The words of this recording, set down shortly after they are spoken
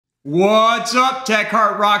What's up, Tech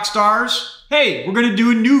Heart rock stars? Hey, we're gonna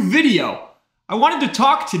do a new video. I wanted to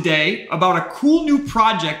talk today about a cool new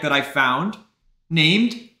project that I found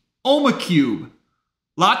named Omakub.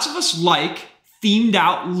 Lots of us like themed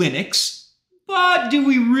out Linux, but do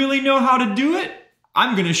we really know how to do it?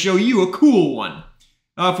 I'm gonna show you a cool one.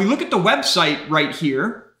 If we look at the website right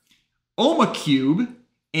here, Omakub,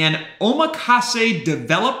 an omakase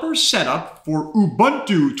developer setup for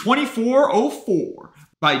Ubuntu 24.04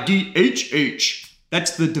 by D.H.H.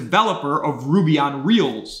 That's the developer of Ruby on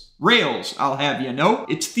Rails, I'll have you know.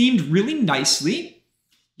 It's themed really nicely.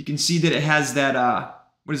 You can see that it has that,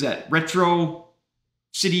 what is that? Retro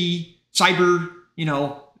city, cyber, you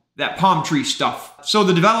know, that palm tree stuff. So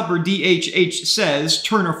the developer D.H.H. says,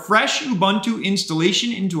 turn a fresh Ubuntu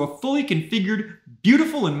installation into a fully configured,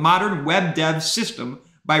 beautiful and modern web dev system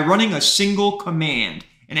by running a single command.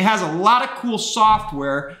 And it has a lot of cool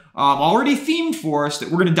software already themed for us that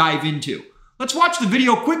we're gonna dive into. Let's watch the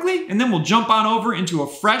video quickly and then we'll jump on over into a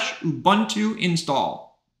fresh Ubuntu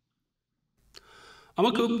install.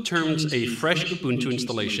 Omakub turns a fresh Ubuntu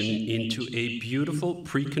installation into a beautiful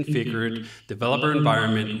pre-configured developer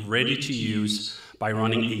environment ready to use by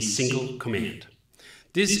running a single command.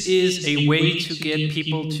 This is a way to get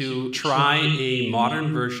people to try a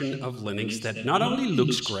modern version of Linux that not only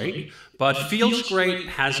looks great, but feels great,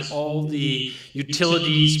 has all the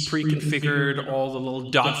utilities pre-configured, all the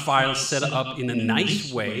little dot files set up in a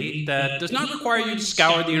nice way that does not require you to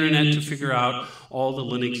scour the internet to figure out all the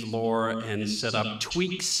Linux lore and set up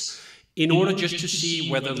tweaks in order just to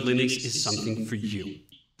see whether Linux is something for you.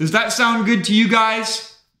 Does that sound good to you guys?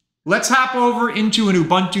 Let's hop over into an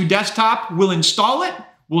Ubuntu desktop. We'll install it.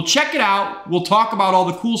 We'll check it out. We'll talk about all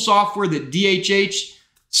the cool software that D.H.H.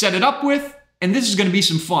 set it up with. And this is going to be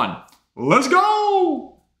some fun. Let's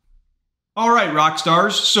go! All right, rock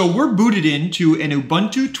stars. So we're booted into an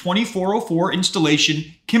Ubuntu 24.04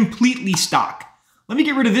 installation, completely stock. Let me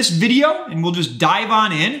get rid of this video and we'll just dive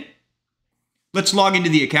on in. Let's log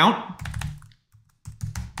into the account.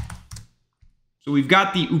 So we've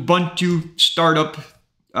got the Ubuntu startup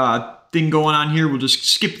thing going on here. We'll just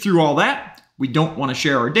skip through all that. We don't want to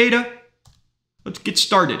share our data. Let's get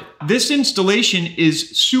started. This installation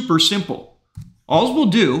is super simple. All we'll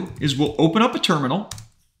do is we'll open up a terminal.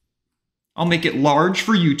 I'll make it large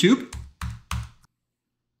for YouTube.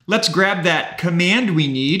 Let's grab that command we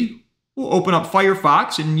need. We'll open up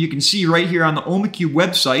Firefox and you can see right here on the Omakub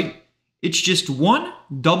website, it's just one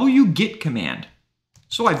wget command.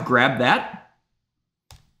 So I've grabbed that.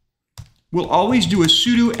 We'll always do a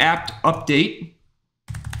sudo apt update.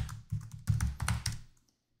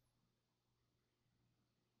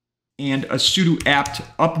 And a sudo apt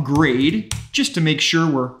upgrade, just to make sure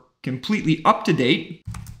we're completely up to date.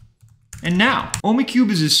 And now, Omakub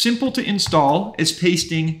is as simple to install as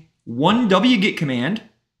pasting one wget command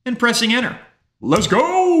and pressing enter. Let's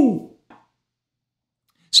go!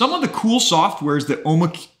 Some of the cool softwares that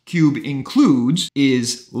Omakub includes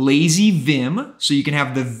is Lazy Vim, so you can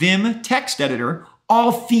have the Vim text editor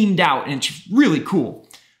all themed out, and it's really cool.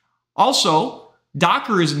 Also,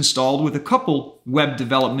 Docker is installed with a couple web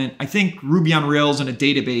development, I think Ruby on Rails and a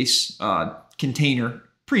database container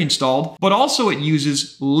pre-installed, but also it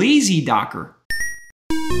uses Lazy Docker.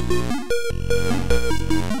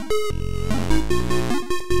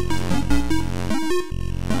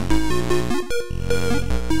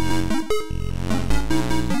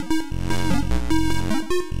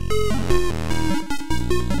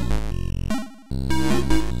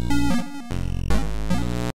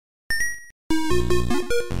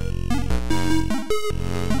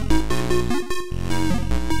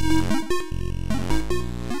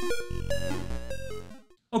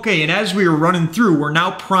 Okay, and as we were running through, we're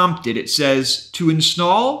now prompted. It says, to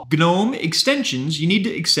install GNOME extensions, you need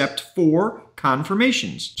to accept 4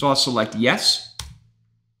 confirmations. So I'll select yes.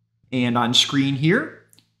 And on screen here,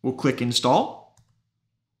 we'll click install.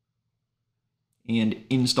 And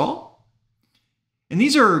install. And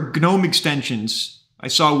these are GNOME extensions. I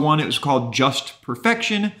saw one, it was called Just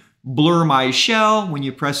Perfection. Blur My Shell. When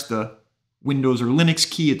you press the Windows or Linux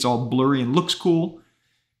key, it's all blurry and looks cool.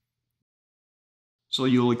 So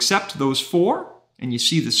you'll accept those 4, and you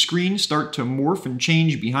see the screen start to morph and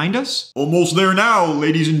change behind us. Almost there now,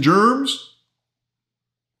 ladies and germs.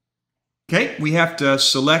 Okay, we have to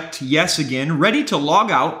select yes again, ready to log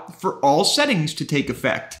out for all settings to take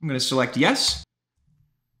effect. I'm gonna select yes,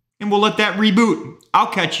 and we'll let that reboot.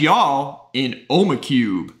 I'll catch y'all in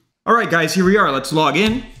Omakub. All right, guys, here we are. Let's log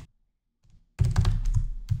in.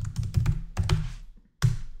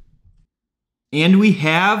 And we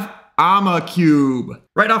have Omakub.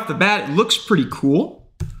 Right off the bat, it looks pretty cool.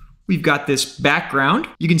 We've got this background.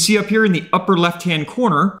 You can see up here in the upper left-hand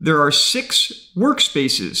corner, there are 6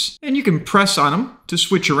 workspaces, and you can press on them to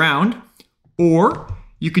switch around, or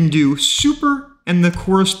you can do super and the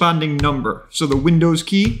corresponding number. So the Windows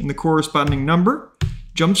key and the corresponding number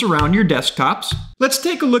jumps around your desktops. Let's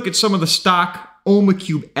take a look at some of the stock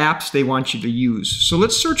Omakub apps they want you to use. So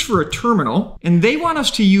let's search for a terminal, and they want us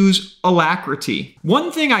to use Alacrity.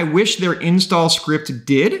 One thing I wish their install script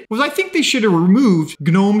did was I think they should have removed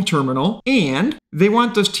GNOME Terminal, and they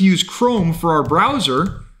want us to use Chrome for our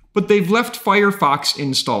browser, but they've left Firefox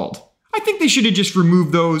installed. I think they should have just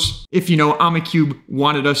removed those if, Omakub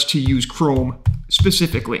wanted us to use Chrome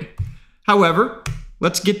specifically. However,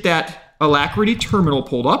 let's get that Alacrity terminal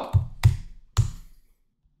pulled up.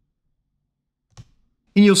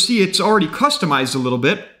 And you'll see it's already customized a little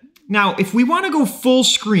bit. Now, if we want to go full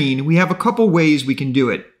screen, we have a couple ways we can do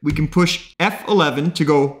it. We can push F11 to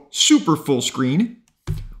go super full screen,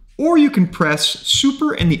 or you can press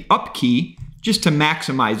super and the up key just to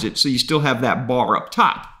maximize it so you still have that bar up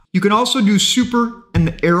top. You can also do super and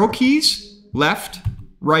the arrow keys, left,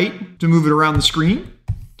 right, to move it around the screen.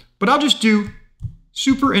 But I'll just do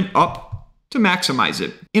super and up to maximize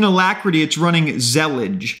it. In Alacrity, it's running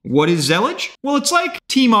Zellig. What is Zellig? Well, it's like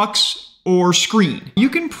Tmux or Screen. You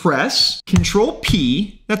can press Control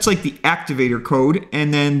P, that's like the activator code,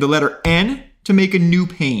 and then the letter N to make a new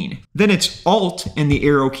pane. Then it's Alt and the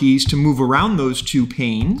arrow keys to move around those 2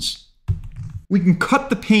 panes. We can cut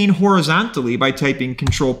the pane horizontally by typing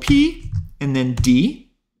Control P and then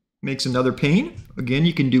D. Makes another pane. Again,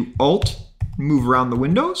 you can do Alt, move around the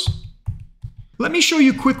windows. Let me show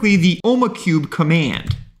you quickly the Omakub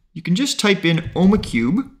command. You can just type in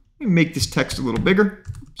Omakub. Let me make this text a little bigger.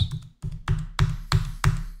 Oops.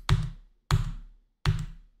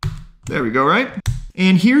 There we go, right?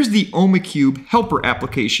 And here's the Omakub helper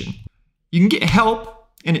application. You can get help,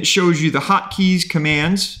 and it shows you the hotkeys,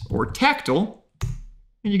 commands, or tactile.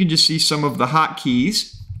 And you can just see some of the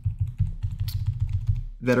hotkeys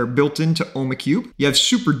that are built into Omakub. You have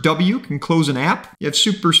Super W, can close an app. You have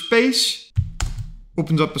Super Space,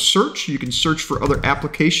 opens up a search. You can search for other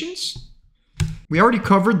applications. We already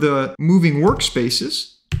covered the moving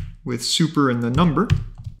workspaces with super and the number.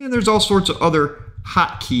 And there's all sorts of other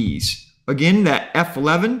hotkeys. Again, that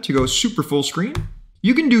F11 to go super full screen.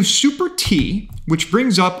 You can do Super T, which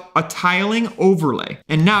brings up a tiling overlay.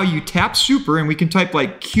 And now you tap super and we can type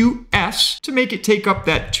like QS to make it take up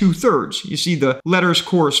that 2/3. You see the letters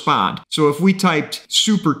correspond. So if we typed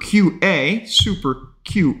Super QA,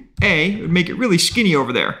 it would make it really skinny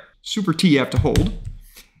over there. Super T you have to hold.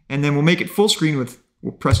 And then we'll make it full screen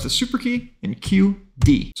we'll press the super key and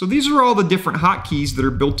QD. So these are all the different hotkeys that are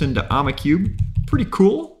built into Omakub. Pretty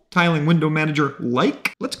cool. Tiling window manager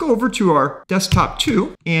like. Let's go over to our desktop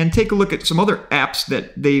too and take a look at some other apps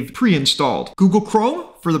that they've pre-installed. Google Chrome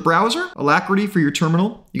for the browser, Alacrity for your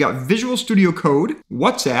terminal. You got Visual Studio Code,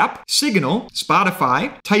 WhatsApp, Signal,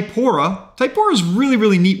 Spotify, Typora. Typora is a really,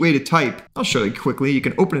 really neat way to type. I'll show you quickly. You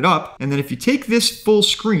can open it up, and then if you take this full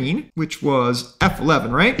screen, which was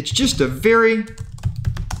F11, right? It's just a very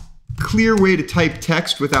clear way to type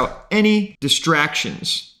text without any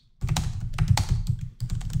distractions.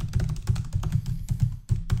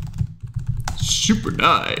 Super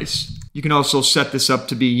nice. You can also set this up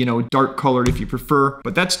to be, dark colored if you prefer,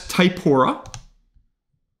 but that's Typora.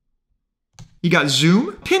 You got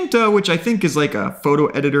Zoom, Pinta, which I think is like a photo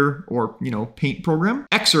editor or, paint program,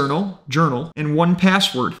 External, Journal, and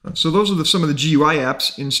 1Password. So those are some of the GUI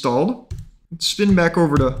apps installed. Let's spin back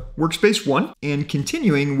over to Workspace 1, and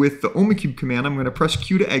continuing with the Omakub command, I'm going to press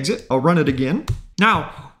Q to exit. I'll run it again.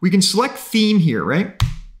 Now, we can select theme here, right?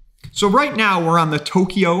 So right now we're on the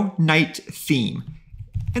Tokyo Night theme.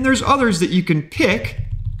 And there's others that you can pick,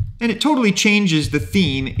 and it totally changes the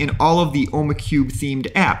theme in all of the Omakub themed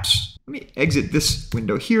apps. Let me exit this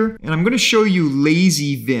window here, and I'm going to show you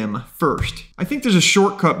Lazy Vim first. I think there's a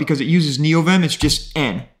shortcut because it uses NeoVim, it's just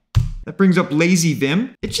N. That brings up Lazy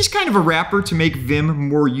Vim. It's just kind of a wrapper to make Vim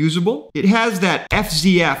more usable. It has that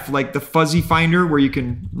FZF, like the fuzzy finder, where you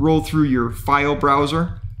can roll through your file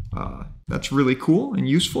browser. That's really cool and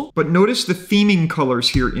useful. But notice the theming colors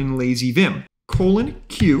here in Lazy Vim.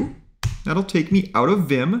 :Q. That'll take me out of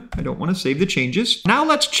Vim. I don't want to save the changes. Now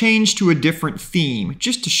let's change to a different theme,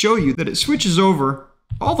 just to show you that it switches over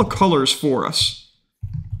all the colors for us.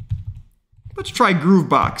 Let's try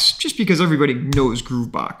Groovebox, just because everybody knows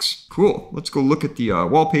Groovebox. Cool. Let's go look at the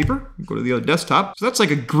wallpaper. Go to the other desktop. So that's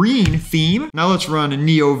like a green theme. Now let's run a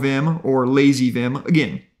NeoVim or Lazy Vim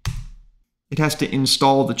again. It has to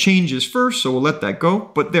install the changes first, so we'll let that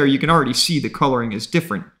go. But there, you can already see the coloring is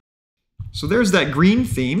different. So there's that green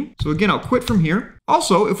theme. So again, I'll quit from here.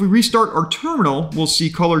 Also, if we restart our terminal, we'll see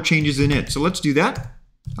color changes in it. So let's do that.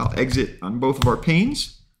 I'll exit on both of our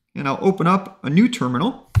panes and I'll open up a new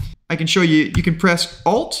terminal. I can show you, you can press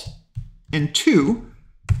Alt and 2,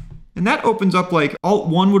 and that opens up like Alt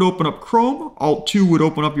 1 would open up Chrome, Alt 2 would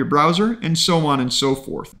open up your browser, and so on and so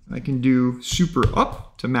forth. I can do Super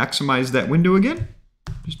Up to maximize that window again.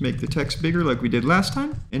 Just make the text bigger like we did last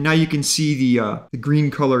time. And now you can see the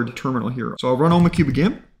green colored terminal here. So I'll run Omakub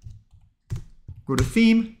again. Go to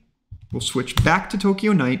Theme. We'll switch back to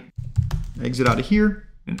Tokyo Night. Exit out of here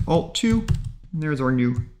and Alt 2. And there's our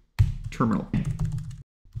new terminal.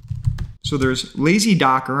 So there's Lazy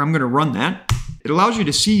Docker. I'm going to run that. It allows you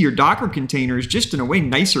to see your Docker containers just in a way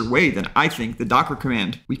nicer way than I think the Docker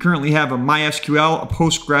command. We currently have a MySQL, a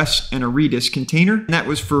Postgres, and a Redis container. And that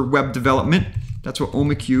was for web development. That's what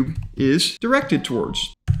Omakub is directed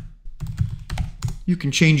towards. You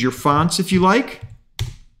can change your fonts if you like.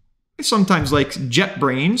 I sometimes like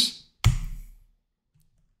JetBrains.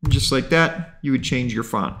 And just like that, you would change your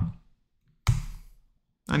font.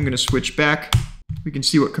 I'm going to switch back. We can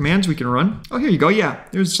see what commands we can run. Oh, here you go. Yeah,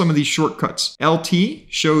 there's some of these shortcuts. LT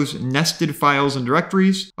shows nested files and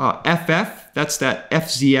directories. FF, that's that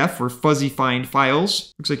FZF or fuzzy find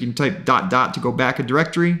files. Looks like you can type ... to go back a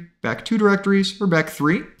directory, back 2 directories, or back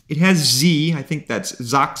 3. It has Z, I think that's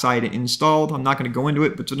Zoxide installed. I'm not going to go into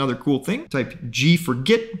it, but it's another cool thing. Type G for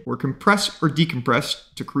git or compress or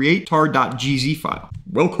decompress to create tar.gz file.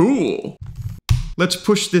 Well, cool. Let's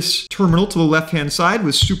push this terminal to the left-hand side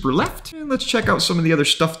with super left, and let's check out some of the other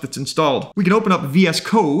stuff that's installed. We can open up VS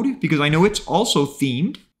Code because I know it's also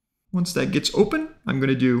themed. Once that gets open, I'm going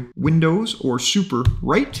to do Windows or super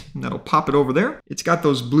right, and that'll pop it over there. It's got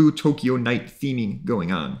those blue Tokyo Night theming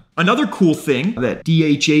going on. Another cool thing that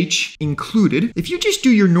D.H.H. included, if you just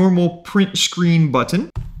do your normal print screen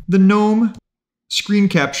button, the GNOME screen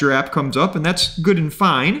capture app comes up, and that's good and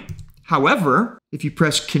fine. However, if you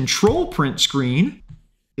press Control Print Screen,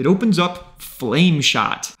 it opens up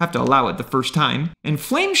Flameshot. I have to allow it the first time. And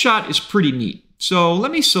Flameshot is pretty neat. So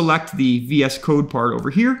let me select the VS Code part over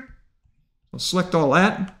here. I'll select all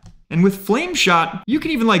that. And with Flameshot, you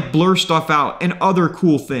can even like blur stuff out and other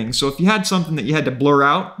cool things. So if you had something that you had to blur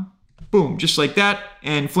out, boom, just like that.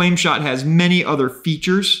 And Flameshot has many other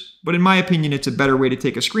features, but in my opinion, it's a better way to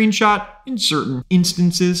take a screenshot in certain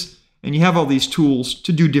instances. And you have all these tools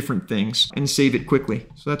to do different things and save it quickly.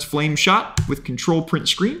 So that's Flameshot with Control Print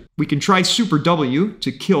Screen. We can try Super W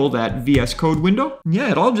to kill that VS Code window. Yeah,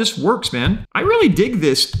 it all just works, man. I really dig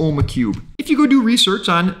this Omakub. If you go do research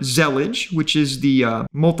on Zellig, which is the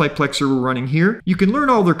multiplexer we're running here, you can learn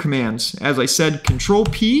all their commands. As I said, Control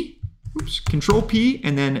P,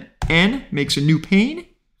 and then N makes a new pane.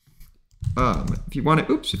 If you want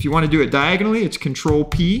to do it diagonally, it's Control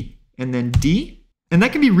P and then D. And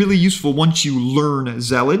that can be really useful once you learn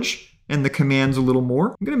Zellig and the commands a little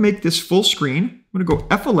more. I'm going to make this full screen. I'm going to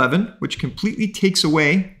go F11, which completely takes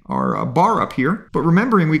away our bar up here. But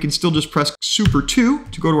remembering we can still just press Super 2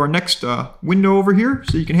 to go to our next window over here.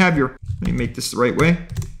 So you can have your, let me make this the right way.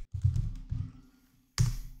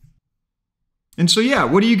 And so yeah,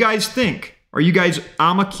 what do you guys think? Are you guys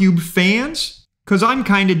Omakub fans? Because I'm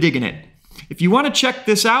kind of digging it. If you want to check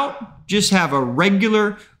this out, just have a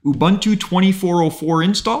regular Ubuntu 2404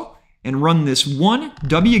 install and run this one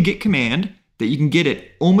wget command that you can get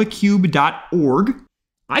at omakub.org.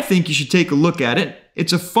 I think you should take a look at it.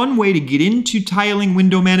 It's a fun way to get into tiling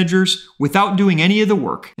window managers without doing any of the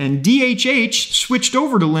work. And D.H.H. switched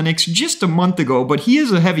over to Linux just a month ago, but he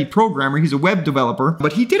is a heavy programmer. He's a web developer,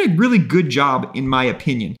 but he did a really good job in my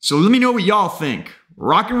opinion. So let me know what y'all think.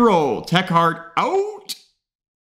 Rock and roll. Tech Heart out.